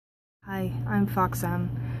Hi, I'm Foxem.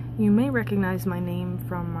 You may recognize my name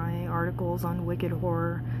from my articles on Wicked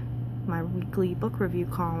Horror, my weekly book review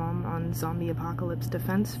column on Zombie Apocalypse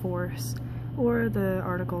Defense Force, or the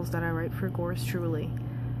articles that I write for Gore's Truly.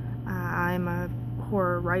 I'm a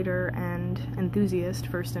horror writer and enthusiast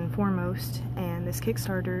first and foremost, and this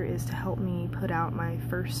Kickstarter is to help me put out my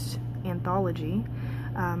first anthology.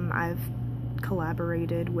 I've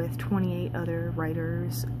collaborated with 28 other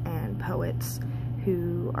writers and poets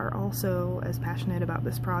who are also as passionate about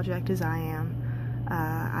this project as I am.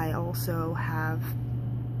 I also have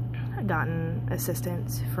gotten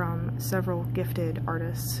assistance from several gifted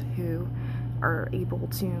artists who are able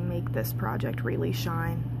to make this project really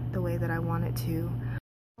shine the way that I want it to.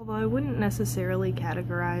 Although I wouldn't necessarily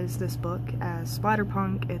categorize this book as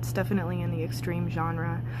splatterpunk, it's definitely in the extreme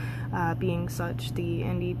genre. Being such, the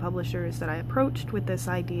indie publishers that I approached with this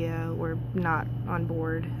idea were not on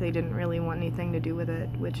board. They didn't really want anything to do with it,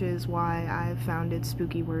 which is why I've founded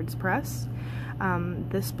Spooky Words Press.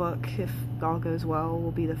 This book, if all goes well,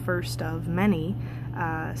 will be the first of many,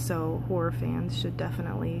 so horror fans should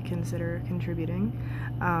definitely consider contributing.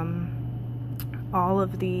 All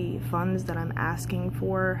of the funds that I'm asking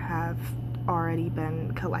for have already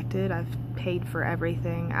been collected. I've paid for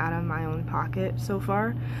everything out of my own pocket so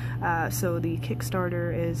far, so the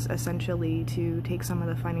Kickstarter is essentially to take some of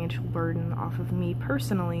the financial burden off of me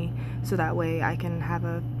personally, so that way I can have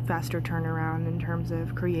a faster turnaround in terms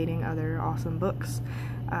of creating other awesome books.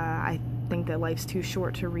 I think that life's too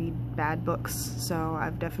short to read bad books, so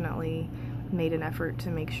I've definitely made an effort to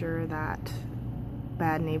make sure that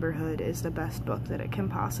Bad Neighborhood is the best book that it can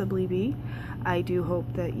possibly be. I do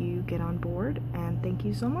hope that you get on board, and thank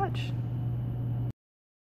you so much.